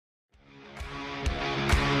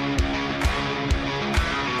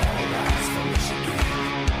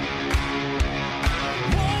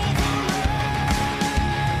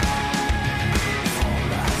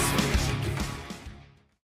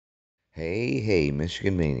Hey,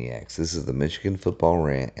 Michigan Maniacs. This is the Michigan Football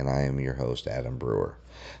Rant, and I am your host, Adam Brewer.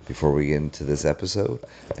 Before we get into this episode,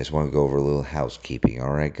 I just want to go over a little housekeeping.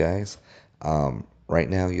 All right, guys? Right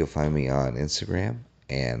now, you'll find me on Instagram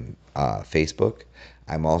and Facebook.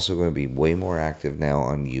 I'm also going to be way more active now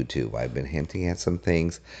on YouTube. I've been hinting at some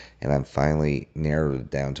things, and I'm finally narrowed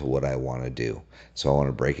it down to what I want to do. So I want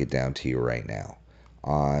to break it down to you right now.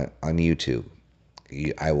 On YouTube,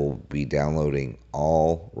 I will be downloading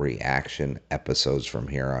all reaction episodes from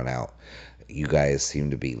here on out. You guys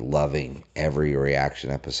seem to be loving every reaction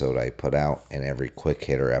episode I put out, and every quick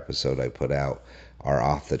hitter episode I put out are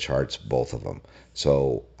off the charts, both of them.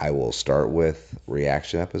 So I will start with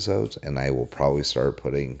reaction episodes, and I will probably start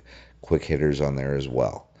putting quick hitters on there as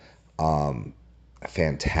well. Um,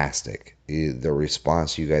 Fantastic. The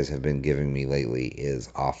response you guys have been giving me lately is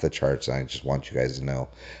off the charts. And I just want you guys to know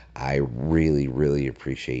I really, really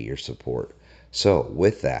appreciate your support. So,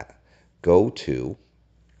 with that, go to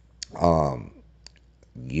um,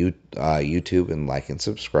 YouTube and like and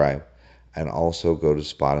subscribe, and also go to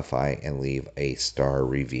Spotify and leave a star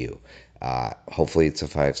review. Hopefully, it's a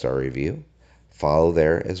 5-star review. Follow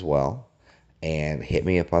there as well, and hit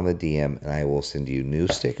me up on the DM, and I will send you new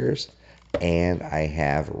stickers. And I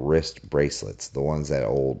have wrist bracelets, the ones that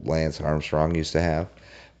old Lance Armstrong used to have,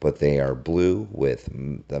 but they are blue with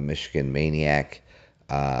the Michigan Maniac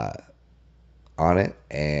uh, on it.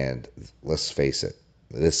 And let's face it,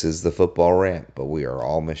 this is the football rant, but we are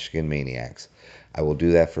all Michigan Maniacs. I will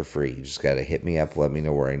do that for free. You just got to hit me up, let me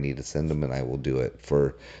know where I need to send them, and I will do it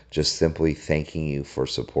for just simply thanking you for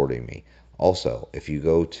supporting me. Also, if you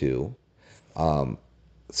go to um,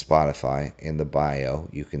 Spotify, in the bio,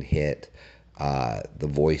 you can hit the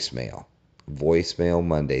voicemail. Voicemail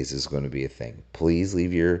Mondays is going to be a thing. Please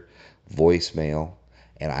leave your voicemail,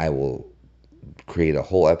 and I will create a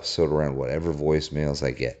whole episode around whatever voicemails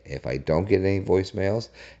I get. If I don't get any voicemails,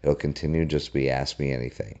 it'll continue just to be Ask Me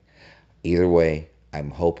Anything. Either way,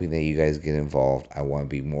 I'm hoping that you guys get involved. I want to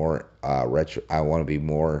be more I want to be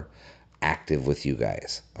more active with you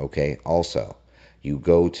guys. Okay. Also, you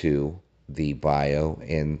go to the bio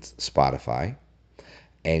in Spotify,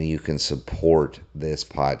 and you can support this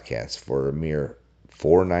podcast for a mere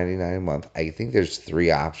 $4.99 a month. I think there's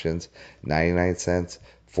three options: 99 cents,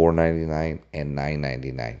 $4.99, and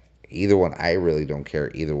 $9.99. Either one, I really don't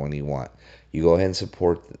care. Either one you want. You go ahead and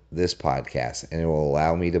support this podcast, and it will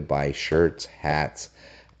allow me to buy shirts, hats,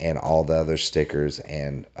 and all the other stickers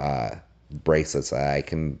and bracelets that I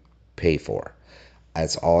can pay for.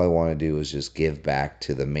 That's all I want to do, is just give back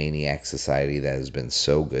to the Maniac Society that has been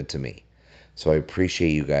so good to me. So I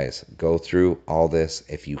appreciate you guys. Go through all this.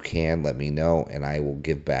 If you can, let me know, and I will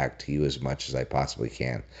give back to you as much as I possibly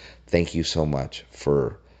can. Thank you so much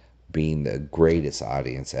for being the greatest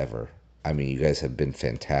audience ever. I mean, you guys have been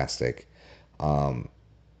fantastic. Um,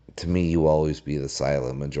 to me, you will always be the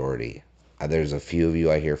silent majority. There's a few of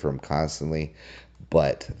you I hear from constantly,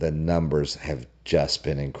 but the numbers have just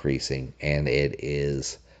been increasing, and it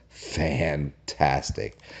is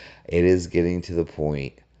fantastic. It is getting to the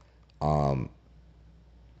point. Um,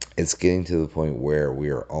 it's getting to the point where we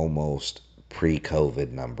are almost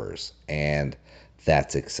pre-COVID numbers, and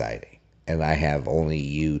that's exciting. And I have only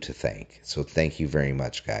you to thank. So thank you very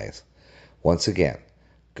much, guys. Once again,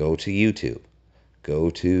 go to YouTube, go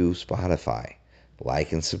to Spotify,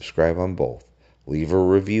 like and subscribe on both, leave a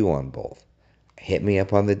review on both. Hit me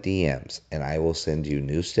up on the DMs, and I will send you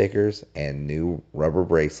new stickers and new rubber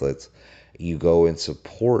bracelets. You go and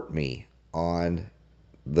support me on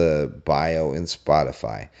the bio in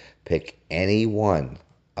Spotify. Pick any one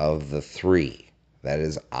of the three that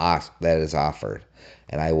is offered,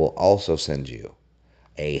 and I will also send you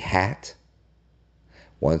a hat.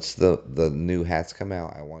 Once the new hats come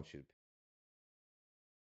out, I want you.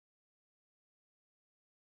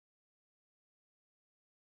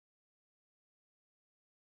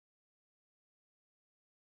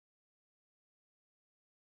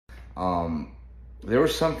 Um, there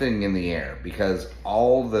was something in the air because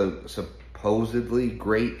all the supposedly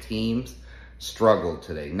great teams struggled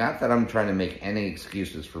today. Not that I'm trying to make any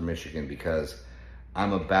excuses for Michigan, because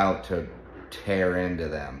I'm about to tear into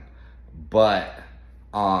them, but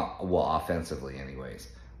well, offensively, anyways.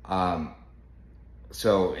 Um,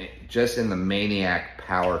 just in the Maniac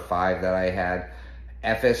Power Five that I had,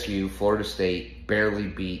 FSU, Florida State barely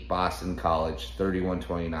beat Boston College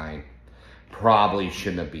 31-29. Probably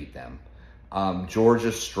shouldn't have beat them.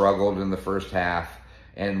 Georgia struggled in the first half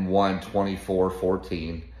and won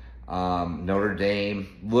 24-14. Notre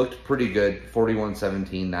Dame looked pretty good,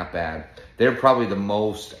 41-17, not bad. They're probably the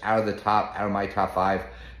most, out of my top five,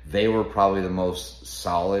 they were probably the most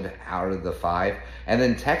solid out of the five. And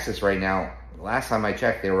then Texas right now, last time I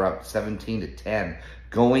checked, they were up 17-10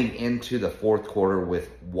 going into the fourth quarter with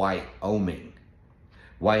Wyoming.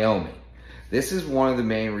 This is one of the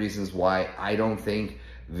main reasons why I don't think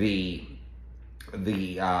the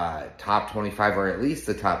top 25, or at least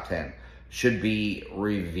the top 10, should be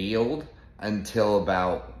revealed until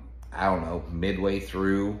about, I don't know, midway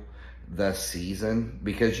through the season,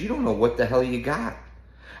 because you don't know what the hell you got.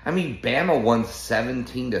 I mean, Bama won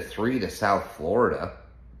 17-3 to South Florida,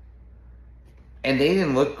 and they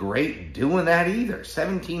didn't look great doing that either.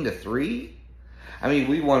 17-3. I mean,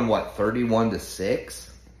 we won what, 31-6.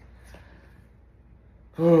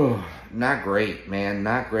 Not great, man.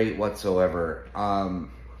 Not great whatsoever.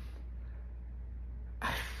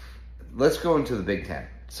 Let's go into the Big Ten.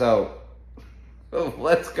 So,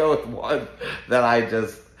 let's go with one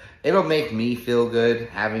that it'll make me feel good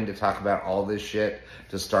having to talk about all this shit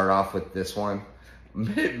to start off with this one.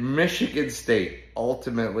 Michigan State,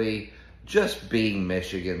 ultimately just being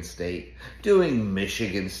Michigan State, doing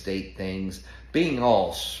Michigan State things, being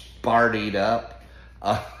all spartied up.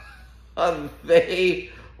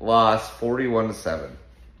 They lost 41-7.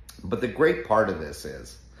 But the great part of this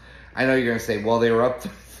is, I know you're going to say, well, they were up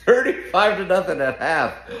 35-0 at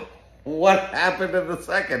half. What happened in the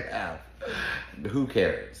second half? Who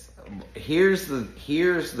cares? Here's the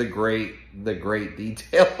great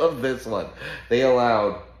detail of this one. They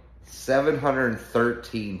allowed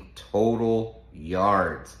 713 total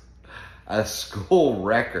yards, a school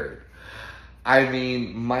record. I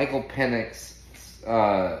mean, Michael Penix,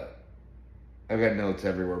 I've got notes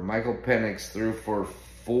everywhere. Michael Penix threw for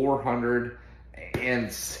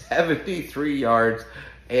 473 yards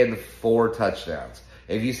and 4 touchdowns.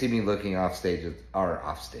 If you see me looking off stage,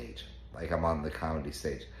 like I'm on the comedy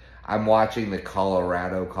stage, I'm watching the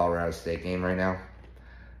Colorado State game right now.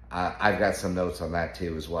 I've got some notes on that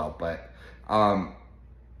too as well, but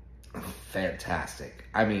fantastic.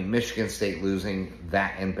 I mean, Michigan State losing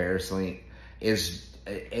that embarrassingly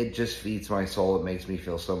it just feeds my soul. It makes me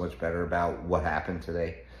feel so much better about what happened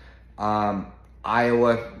today.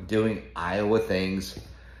 Iowa doing Iowa things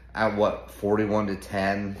at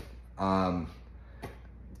 41-10.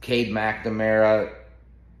 Cade McNamara,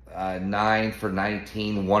 9 for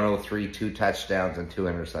 19, 103, 2 touchdowns and 2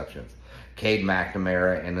 interceptions. Cade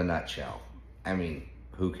McNamara in a nutshell. I mean,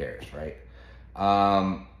 who cares, right?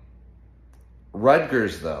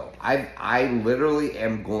 Rutgers, though, I literally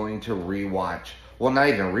am going to rewatch. Well, not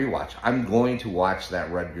even rewatch. I'm going to watch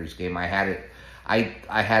that Rutgers game. I had it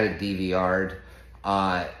DVR'd.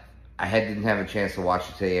 Didn't have a chance to watch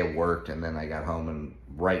it today. I worked, and then I got home and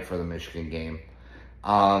right for the Michigan game.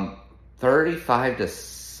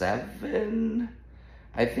 35-7,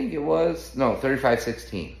 I think it was. No,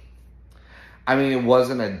 35-16. I mean, it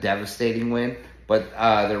wasn't a devastating win, but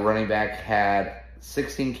their running back had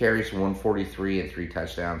 16 carries for 143 and 3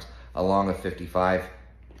 touchdowns, along with 55.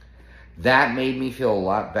 That made me feel a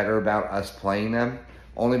lot better about us playing them,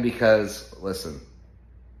 only because, listen,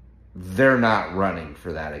 they're not running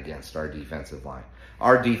for that against our defensive line.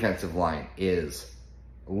 Our defensive line is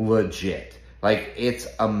legit. Like, it's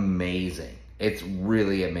amazing. It's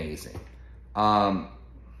really amazing. So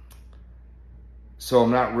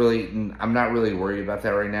I'm not really worried about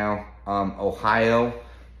that right now. Ohio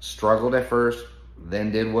struggled at first,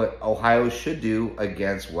 then did what Ohio should do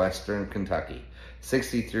against Western Kentucky.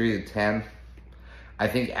 63-10. I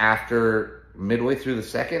think after midway through the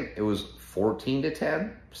second, it was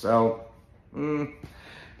 14-10. So,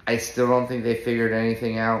 I still don't think they figured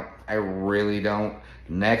anything out. I really don't.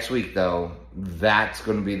 Next week, though, that's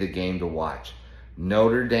going to be the game to watch.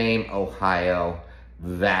 Notre Dame, Ohio,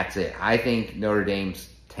 that's it. I think Notre Dame's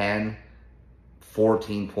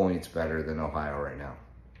 14 points better than Ohio right now.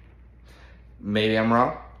 Maybe I'm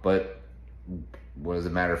wrong, but what does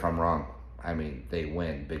it matter if I'm wrong? I mean, they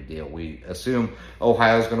win, big deal. We assume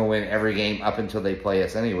Ohio's going to win every game up until they play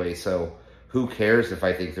us anyway, so who cares if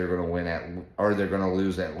I think they're going to win or they're going to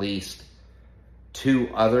lose at least 2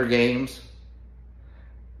 other games?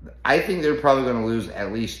 I think they're probably going to lose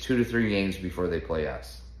at least 2 to 3 games before they play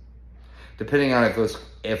us, depending on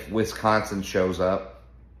if Wisconsin shows up.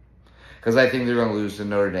 Because I think they're going to lose to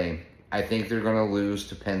Notre Dame. I think they're going to lose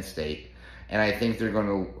to Penn State. And I think they're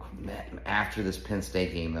going to, after this Penn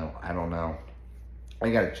State game, though, I don't know.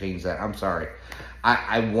 I got to change that. I'm sorry.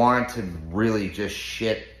 I want to really just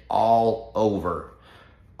shit all over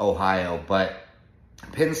Ohio, but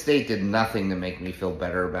Penn State did nothing to make me feel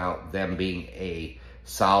better about them being a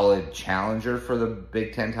solid challenger for the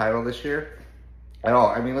Big Ten title this year at all.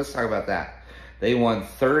 I mean, let's talk about that. They won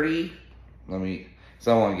 30.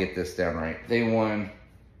 So I want to get this down right. They won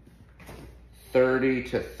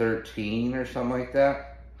 30-13 or something like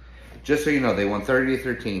that. Just so you know, they won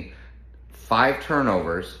 30-13. 5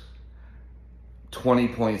 turnovers, 20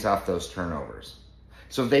 points off those turnovers.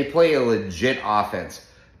 So if they play a legit offense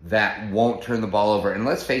that won't turn the ball over, and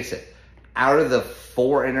let's face it, out of the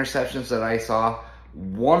 4 interceptions that I saw,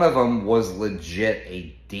 one of them was legit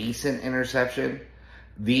a decent interception.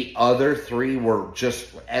 The other 3 were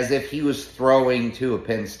just as if he was throwing to a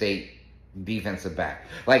Penn State defensive back.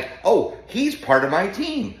 Like, oh, he's part of my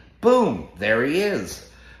team. Boom, there he is.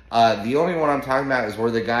 The only one I'm talking about is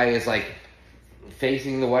where the guy is like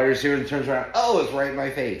facing the wide receiver and turns around. Oh, it's right in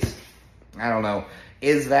my face. I don't know.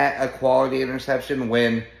 Is that a quality interception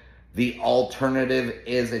when the alternative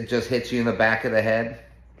is it just hits you in the back of the head?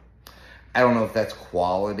 I don't know if that's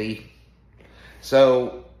quality.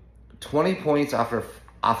 So 20 points off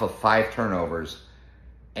of 5 turnovers,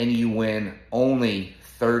 and you win only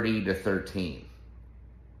 30-13,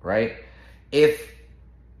 right? If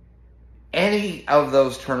any of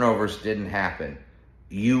those turnovers didn't happen,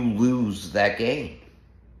 you lose that game.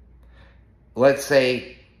 Let's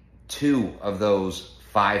say 2 of those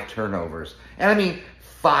 5 turnovers. And I mean,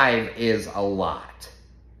 5 is a lot.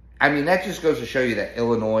 I mean, that just goes to show you that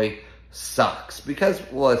Illinois sucks. Because,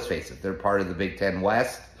 well, let's face it, they're part of the Big Ten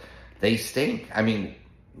West. They stink. I mean,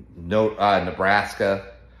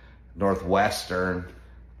 Nebraska, Northwestern,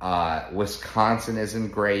 Wisconsin isn't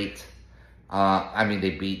great. I mean,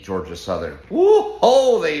 they beat Georgia Southern. Woo!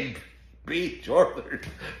 Oh, they beat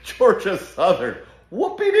Georgia Southern.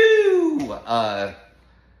 Whoopie-doo!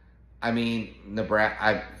 I mean,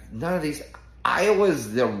 Nebraska. None of these.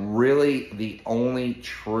 Iowa's the only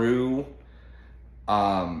true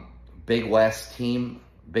Big West team,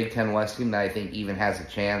 Big Ten West team that I think even has a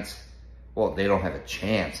chance. Well, they don't have a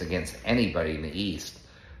chance against anybody in the East,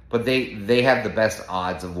 but they have the best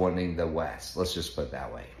odds of winning the West. Let's just put it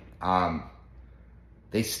that way.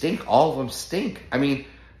 They stink. All of them stink. I mean,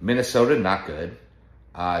 Minnesota, not good.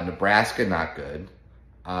 Nebraska, not good.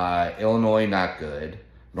 Illinois, not good.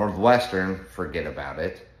 Northwestern, forget about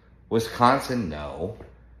it. Wisconsin, no.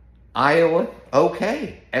 Iowa,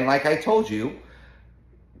 okay. And like I told you,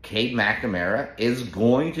 Cade McNamara is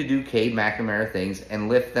going to do Cade McNamara things and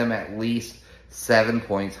lift them at least 7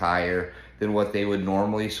 points higher than what they would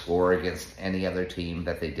normally score against any other team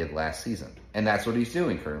that they did last season. And that's what he's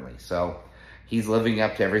doing currently. So he's living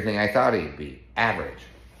up to everything I thought he'd be. Average.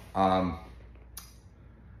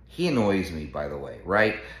 He annoys me, by the way,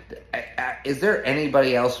 right? Is there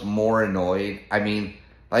anybody else more annoyed? I mean,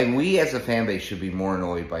 like, we as a fan base should be more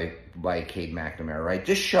annoyed by Cade McNamara, right?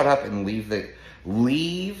 Just shut up and leave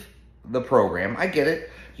the program. I get it.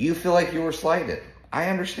 You feel like you were slighted. I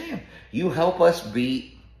understand. You help us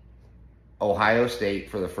beat Ohio State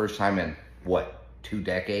for the first time in, 2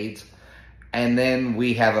 decades? And then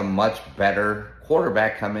we have a much better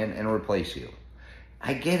quarterback come in and replace you.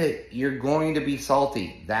 I get it. You're going to be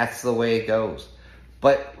salty. That's the way it goes.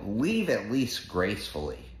 But leave at least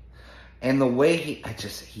gracefully. And the way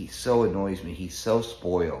he so annoys me. He's so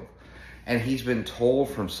spoiled. And he's been told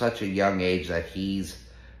from such a young age that he's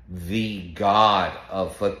the god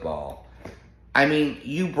of football. I mean,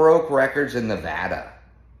 you broke records in Nevada.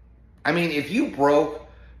 I mean, if you broke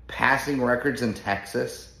passing records in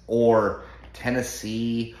Texas or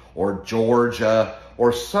Tennessee or Georgia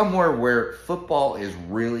or somewhere where football is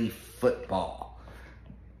really football,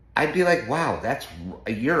 I'd be like, wow,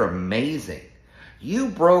 you're amazing. You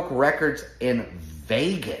broke records in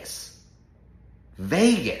Vegas.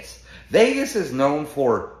 Vegas is known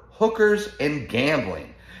for hookers and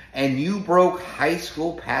gambling. And you broke high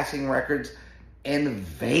school passing records in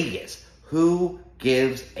Vegas. Who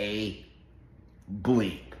gives a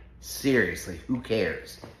bleep? Seriously, who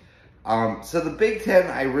cares? So the Big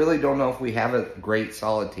Ten, I really don't know if we have a great,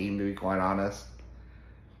 solid team, to be quite honest.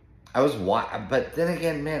 But then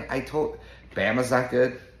again, man, Bama's not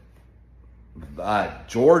good.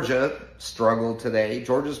 Georgia struggled today.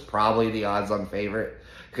 Georgia's probably the odds-on favorite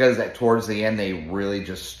because towards the end they really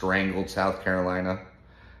just strangled South Carolina.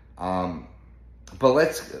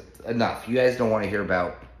 But enough. You guys don't want to hear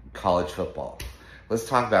about college football. Let's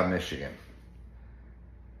talk about Michigan.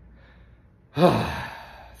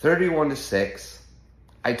 31-6.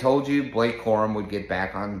 I told you Blake Corum would get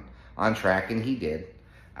back on track, and he did.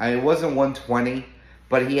 It wasn't 120,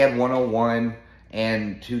 but he had 101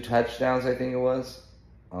 and 2 touchdowns, I think it was.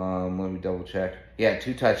 Let me double check. Yeah,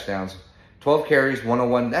 2 touchdowns. 12 carries,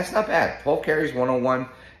 101. That's not bad. 12 carries, 101,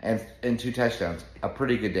 and 2 touchdowns. A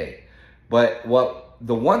pretty good day. But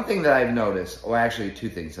the one thing that I've noticed, or actually 2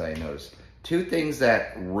 things that I noticed. 2 things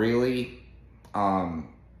that really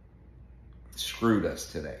screwed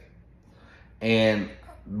us today. And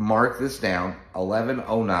mark this down,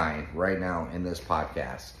 11:09 right now in this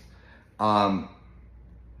podcast.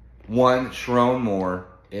 One, Sharon Moore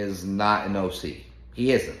is not an OC.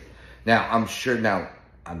 He isn't. Now,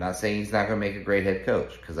 I'm not saying he's not going to make a great head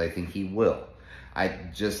coach, because I think he will.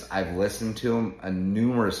 I've listened to him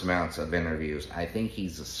numerous amounts of interviews. I think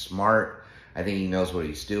he's smart. I think he knows what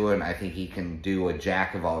he's doing. I think he can do a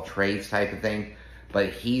jack of all trades type of thing, but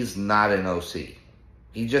he's not an OC.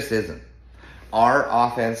 He just isn't. Our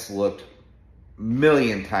offense looked a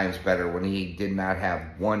million times better when he did not have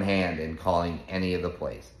one hand in calling any of the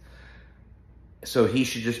plays. So he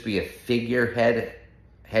should just be a figurehead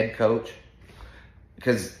head coach,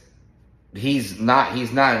 because he's not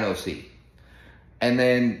an OC. And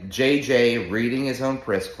then JJ reading his own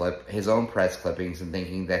press clippings and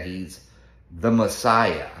thinking that he's the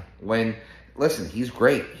Messiah. When, listen, he's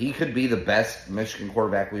great. He could be the best Michigan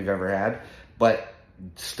quarterback we've ever had, but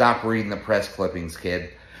stop reading the press clippings,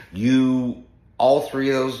 kid. All three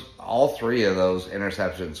of those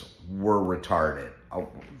interceptions were retarded.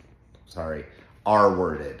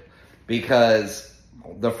 R-worded. Because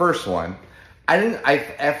the first one,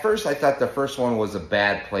 at first I thought the first one was a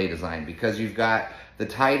bad play design, because you've got the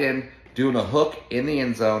tight end doing a hook in the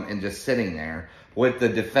end zone and just sitting there with the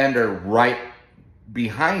defender right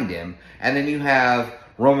behind him, and then you have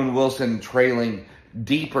Roman Wilson trailing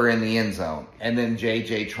deeper in the end zone, and then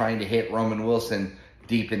JJ trying to hit Roman Wilson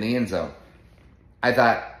deep in the end zone. I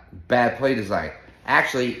thought, bad play design.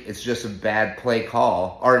 Actually, it's just a bad play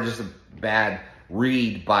call, or just a bad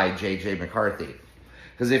read by JJ McCarthy.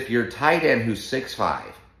 Because if your tight end, who's 6'5",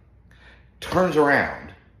 turns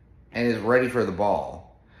around and is ready for the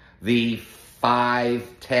ball, the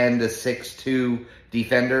 5'10" to 6'2"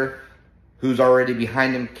 defender who's already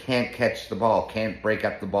behind him can't catch the ball, can't break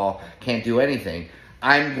up the ball, can't do anything.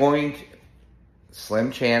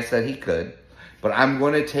 Slim chance that he could, but I'm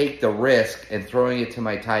going to take the risk in throwing it to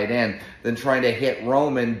my tight end than trying to hit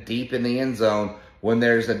Roman deep in the end zone when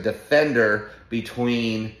there's a defender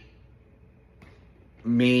between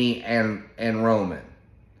me and Roman.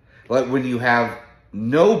 Like when you have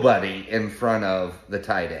nobody in front of the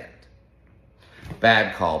tight end.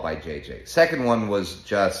 Bad call by JJ. Second one was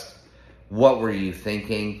just, what were you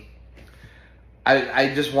thinking?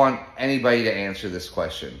 I just want anybody to answer this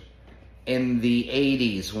question. In the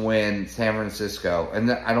 80s when San Francisco,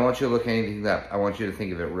 and I don't want you to look anything up, I want you to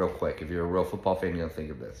think of it real quick. If you're a real football fan, you'll think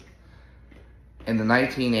of this. In the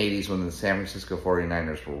 1980s when the San Francisco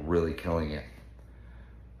 49ers were really killing it,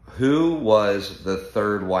 who was the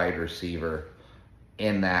third wide receiver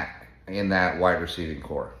in that wide receiving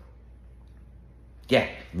core? Yeah,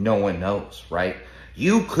 no one knows, right?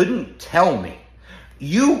 You couldn't tell me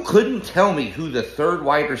who the third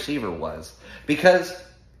wide receiver was, because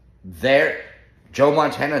Joe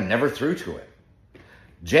Montana never threw to it.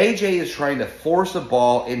 JJ is trying to force a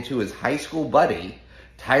ball into his high school buddy,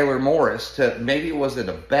 Tyler Morris, maybe it was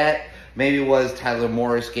a bet. Maybe it was Tyler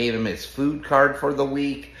Morris gave him his food card for the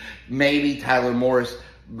week. Maybe JJ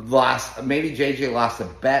lost a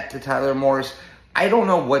bet to Tyler Morris. I don't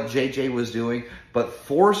know what JJ was doing, but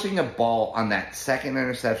forcing a ball on that second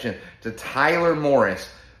interception to Tyler Morris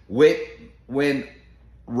when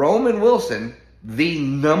Roman Wilson, the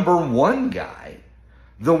number one guy,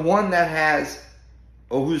 the one that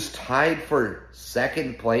who's tied for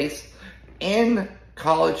second place in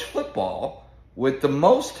college football with the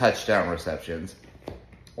most touchdown receptions,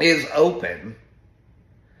 is open,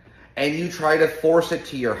 and you try to force it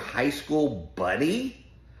to your high school buddy?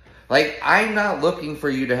 Like, I'm not looking for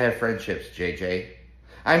you to have friendships, JJ.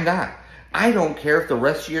 I'm not. I don't care if the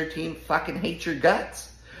rest of your team fucking hates your guts.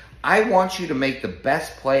 I want you to make the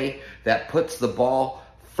best play that puts the ball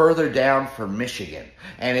further down for Michigan.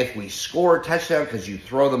 And if we score a touchdown because you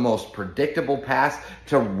throw the most predictable pass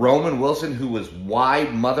to Roman Wilson, who was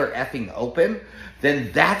wide mother effing open,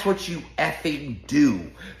 then that's what you effing do.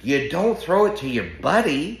 You don't throw it to your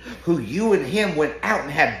buddy who you and him went out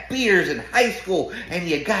and had beers in high school and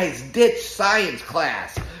you guys ditched science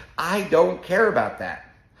class. I don't care about that.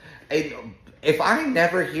 If I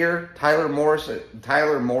never hear Tyler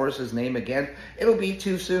Morris's name again, it'll be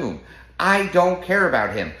too soon. I don't care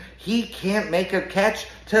about him. He can't make a catch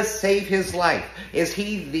to save his life. Is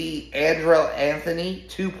he the Andrel Anthony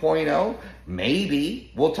 2.0?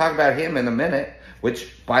 Maybe. We'll talk about him in a minute,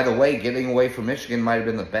 which, by the way, getting away from Michigan might have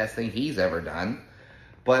been the best thing he's ever done.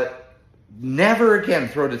 But never again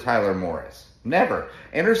throw to Tyler Morris. Never.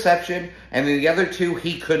 Interception, and then the other two,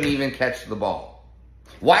 he couldn't even catch the ball.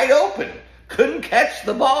 Wide open. Couldn't catch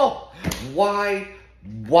the ball. Wide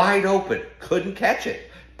open. Couldn't catch it.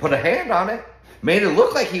 Put a hand on it. Made it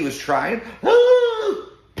look like he was trying.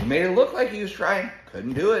 Made it look like he was trying.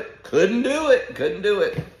 Couldn't do it. Couldn't do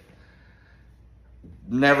it.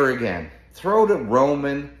 Never again. Throw to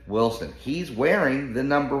Roman Wilson. He's wearing the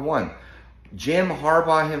number 1. Jim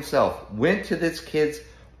Harbaugh himself went to this kid's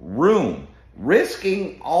room,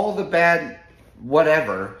 risking all the bad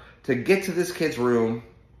whatever to get to this kid's room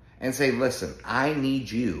and say, listen, I need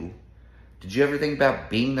you. Did you ever think about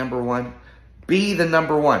being number 1? Be the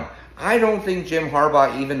number 1. I don't think Jim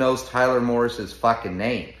Harbaugh even knows Tyler Morris's fucking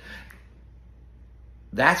name.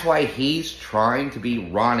 That's why he's trying to be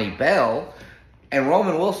Ronnie Bell, and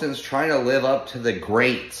Roman Wilson's trying to live up to the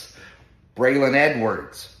greats. Braylon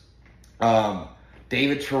Edwards,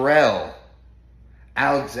 David Terrell,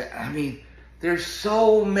 Alexander. I mean, there's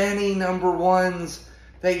so many number 1s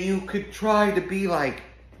that you could try to be like.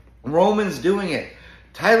 Roman's doing it.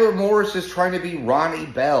 Tyler Morris is trying to be Ronnie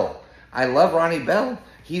Bell. I love Ronnie Bell.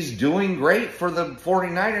 He's doing great for the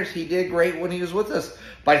 49ers. He did great when he was with us.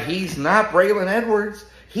 But he's not Braylon Edwards.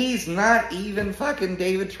 He's not even fucking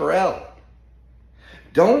David Terrell.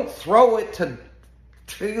 Don't throw it to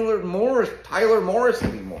Tyler Morris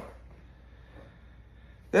anymore.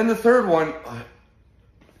 Then the third one,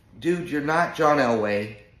 dude, you're not John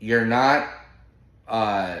Elway. You're not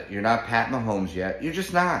Pat Mahomes yet. You're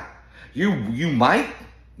just not. You might.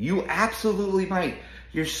 You absolutely might.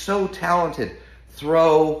 You're so talented.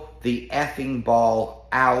 Throw the effing ball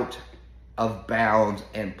out of bounds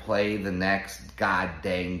and play the next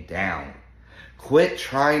goddamn down. Quit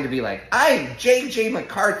trying to be like, I'm J.J.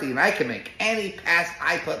 McCarthy and I can make any pass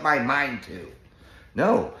I put my mind to.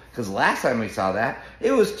 No, because last time we saw that,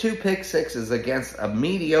 it was 2 pick sixes against a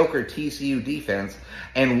mediocre TCU defense,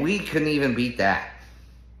 and we couldn't even beat that.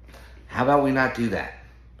 How about we not do that?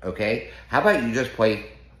 Okay? How about you just play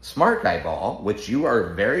smart guy ball, which you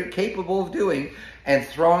are very capable of doing, and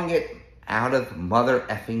throwing it out of mother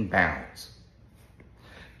effing bounds.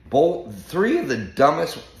 3 of the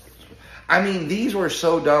dumbest. I mean, these were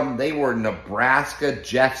so dumb. They were Nebraska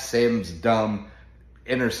Jeff Sims dumb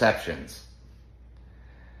interceptions.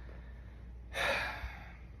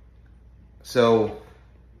 So,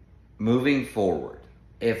 moving forward,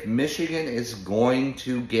 if Michigan is going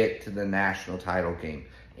to get to the national title game,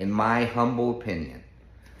 in my humble opinion,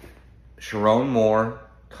 Sharon Moore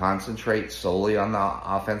concentrates solely on the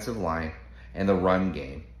offensive line and the run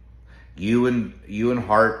game. You and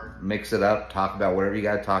Hart mix it up, talk about whatever you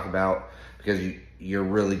got to talk about, because you're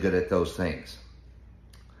really good at those things.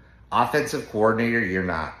 Offensive coordinator, you're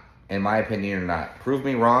not. In my opinion, you're not. Prove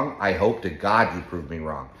me wrong. I hope to God you prove me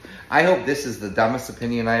wrong. I hope this is the dumbest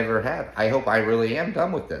opinion I ever had. I hope I really am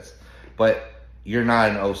done with this. But you're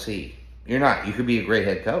not an OC. You're not. You could be a great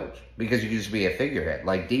head coach because you could just be a figurehead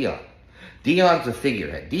like Deion. Deion's a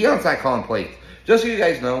figurehead. Deion's not calling plays. Just so you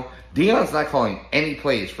guys know, Deion's not calling any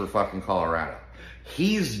plays for fucking Colorado.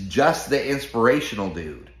 He's just the inspirational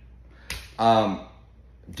dude.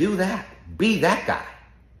 Do that. Be that guy.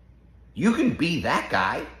 You can be that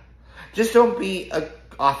guy. Just don't be an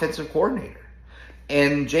offensive coordinator.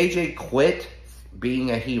 And JJ, quit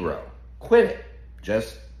being a hero. Quit it.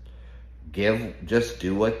 Just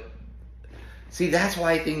do what. See, that's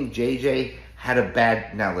why I think JJ had a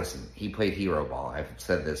bad. Now listen, he played hero ball. I've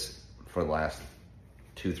said this for the last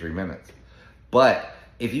 2-3 minutes. But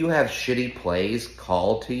if you have shitty plays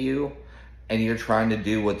called to you and you're trying to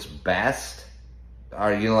do what's best,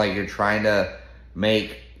 or you're trying to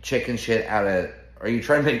make chicken shit out of, are you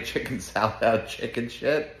trying to make chicken salad out of chicken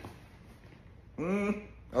shit?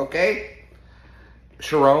 Okay.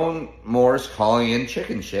 Sharon Moore's calling in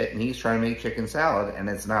chicken shit, and he's trying to make chicken salad, and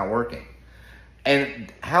it's not working.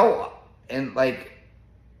 And how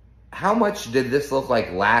much did this look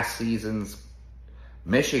like last season's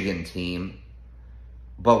Michigan team,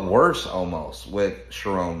 but worse almost with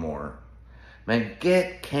Sharon Moore? Man,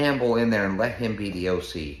 get Campbell in there and let him be the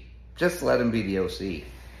OC. Just let him be the OC.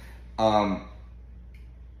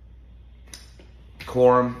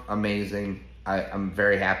 Corum, amazing. I'm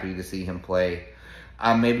very happy to see him play.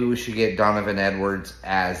 Maybe we should get Donovan Edwards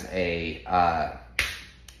as a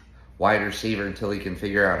wide receiver until he can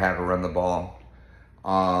figure out how to run the ball.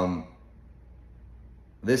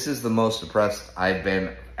 This is the most depressed I've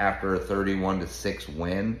been after a 31-6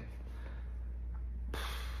 win.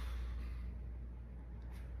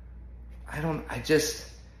 I just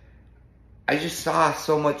saw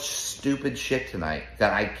so much stupid shit tonight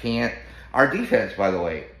that I can't. Our defense, by the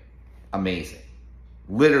way, amazing.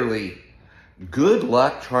 Literally, good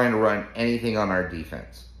luck trying to run anything on our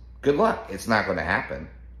defense. Good luck. It's not going to happen.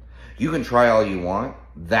 You can try all you want.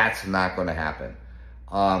 That's not going to happen.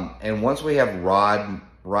 And once we have Rod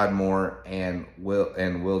Moore and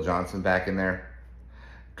Will Johnson back in there,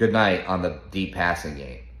 good night on the deep passing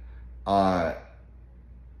game. Our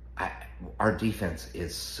defense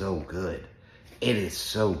is so good. It is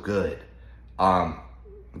so good.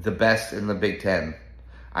 The best in the Big Ten.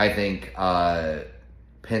 I think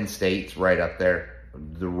Penn State's right up there,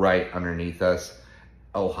 right underneath us,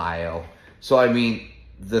 Ohio. So, I mean,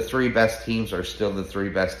 the three best teams are still the three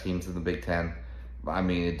best teams in the Big Ten. I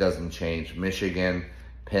mean, it doesn't change. Michigan,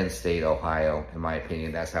 Penn State, Ohio, in my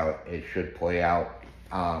opinion, that's how it should play out.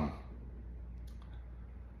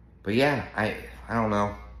 But yeah, I don't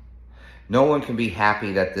know. No one can be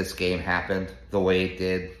happy that this game happened the way it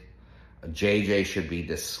did. JJ should be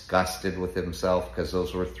disgusted with himself because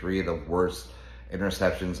those were three of the worst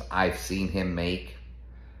interceptions I've seen him make.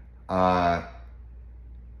 Sherrone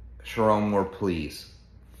Moore, please,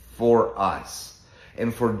 for us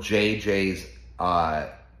and for JJ's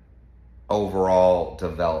overall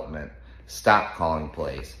development, stop calling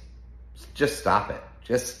plays. Just stop it.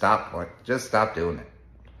 Just stop doing it.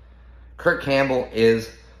 Kirk Campbell is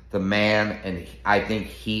the man, and I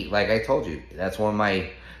think like I told you,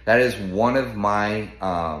 that is one of my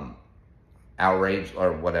outrage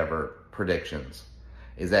or whatever predictions,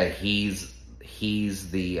 is that he's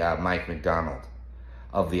the Mike McDonald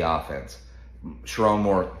of the offense. Sherrone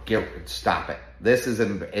Moore, stop it.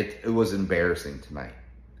 It was embarrassing tonight.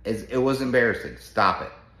 It was embarrassing. Stop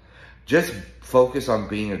it. Just focus on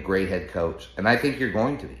being a great head coach, and I think you're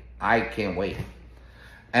going to be. I can't wait.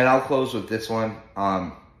 And I'll close with this one.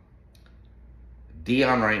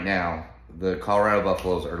 Deion right now, the Colorado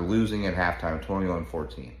Buffaloes are losing at halftime,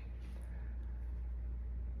 21-14.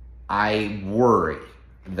 I worry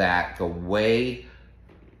that the way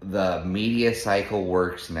the media cycle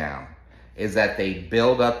works now is that they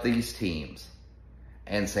build up these teams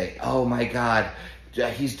and say, oh my God,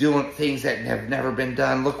 he's doing things that have never been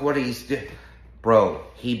done. Look what he's doing. Bro,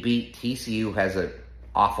 he beat TCU, has an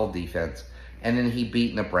awful defense, and then he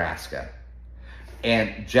beat Nebraska.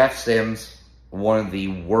 And Jeff Sims, one of the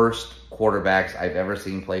worst quarterbacks I've ever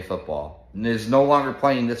seen play football, is no longer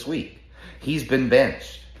playing this week. He's been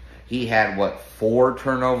benched. He had, 4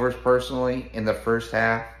 turnovers personally in the first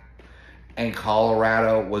half, and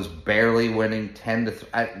Colorado was barely winning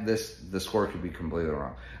 10-3. The score could be completely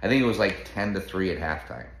wrong. I think it was 10-3 at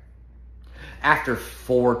halftime. After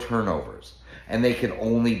 4 turnovers, and they could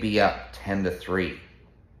only be up 10-3.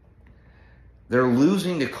 They're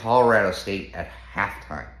losing to Colorado State at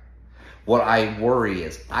halftime. What I worry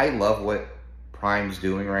is, I love what Prime's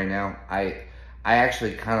doing right now. I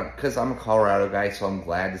actually because I'm a Colorado guy, so I'm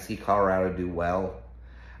glad to see Colorado do well.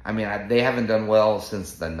 I mean, they haven't done well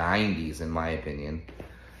since the 90s, in my opinion.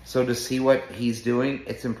 So to see what he's doing,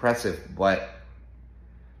 it's impressive. But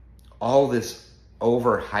all this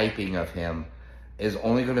overhyping of him is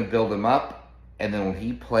only going to build him up. And then when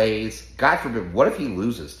he plays, God forbid, what if he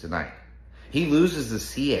loses tonight? He loses to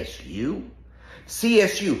CSU?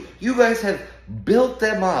 CSU, you guys have built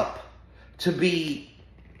them up to be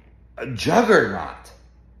a juggernaut.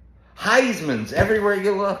 Heisman's everywhere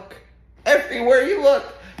you look. Everywhere you look.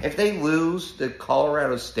 If they lose to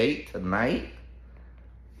Colorado State tonight,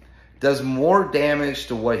 does more damage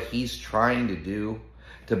to what he's trying to do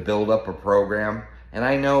to build up a program. And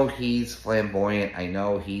I know he's flamboyant. I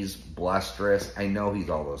know he's blusterous. I know he's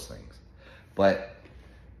all those things. But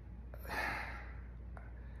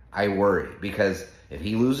I worry, because if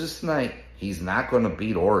he loses tonight, he's not going to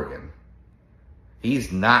beat Oregon.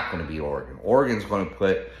 He's not going to beat Oregon. Oregon's going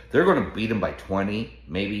to they're going to beat him by 20,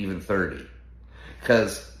 maybe even 30.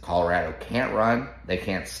 Because Colorado can't run. They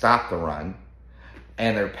can't stop the run.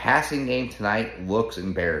 And their passing game tonight looks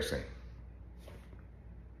embarrassing.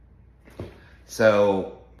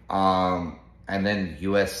 So, and then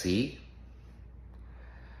USC.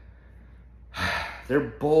 They're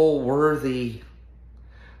bowl worthy.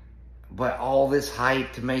 But all this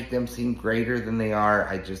hype to make them seem greater than they are,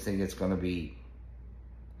 I just think it's going to be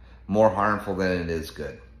more harmful than it is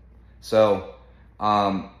good. So,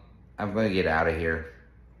 I'm going to get out of here.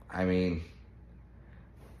 I mean,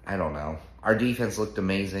 I don't know. Our defense looked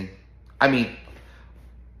amazing. I mean,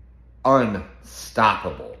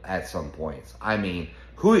 unstoppable at some points. I mean,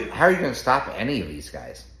 how are you going to stop any of these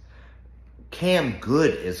guys? Cam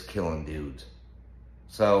Good is killing dudes.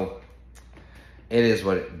 So, it is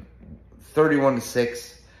what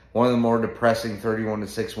 31-6, one of the more depressing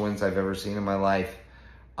 31-6 wins I've ever seen in my life.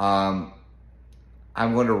 I'm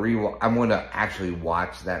going to actually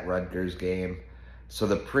watch that Rutgers game. So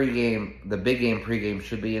the big game pregame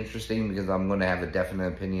should be interesting, because I'm going to have a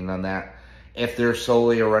definite opinion on that. If they're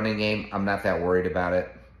solely a running game, I'm not that worried about it.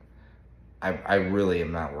 I really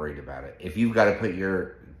am not worried about it. If you've got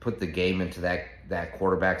to put the game into that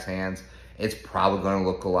quarterback's hands, it's probably going to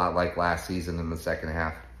look a lot like last season in the second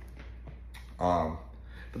half. But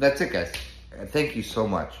that's it, guys. Thank you so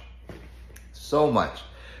much. So much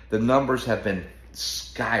the numbers have been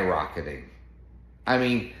skyrocketing. I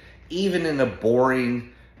mean, even in a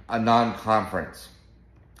boring non-conference,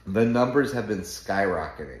 the numbers have been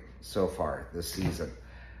skyrocketing so far this season.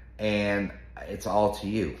 And it's all to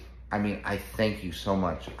you. I mean, I thank you so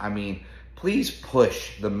much. I mean, please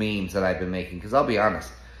push the memes that I've been making, because I'll be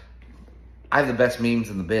honest, I have the best memes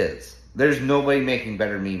in the biz. There's nobody making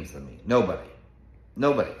better memes than me. Nobody.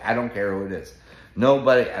 Nobody. I don't care who it is.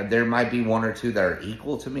 Nobody. There might be one or two that are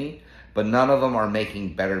equal to me, but none of them are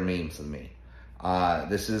making better memes than me.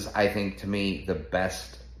 This is, I think, to me, the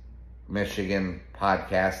best Michigan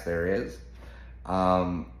podcast there is.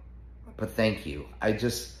 But thank you.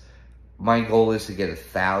 My goal is to get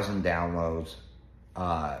 1,000 downloads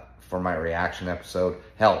for my reaction episode.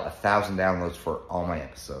 Hell, 1,000 downloads for all my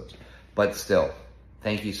episodes. But still,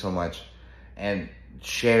 thank you so much. And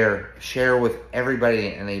share with everybody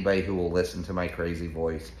and anybody who will listen to my crazy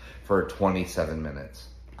voice for 27 minutes.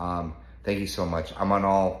 Thank you so much. I'm on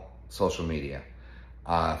all social media.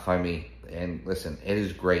 Find me. And listen, it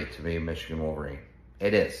is great to be a Michigan Wolverine.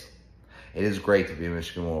 It is. It is great to be a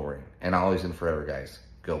Michigan Wolverine. And always and forever, guys,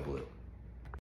 go blue.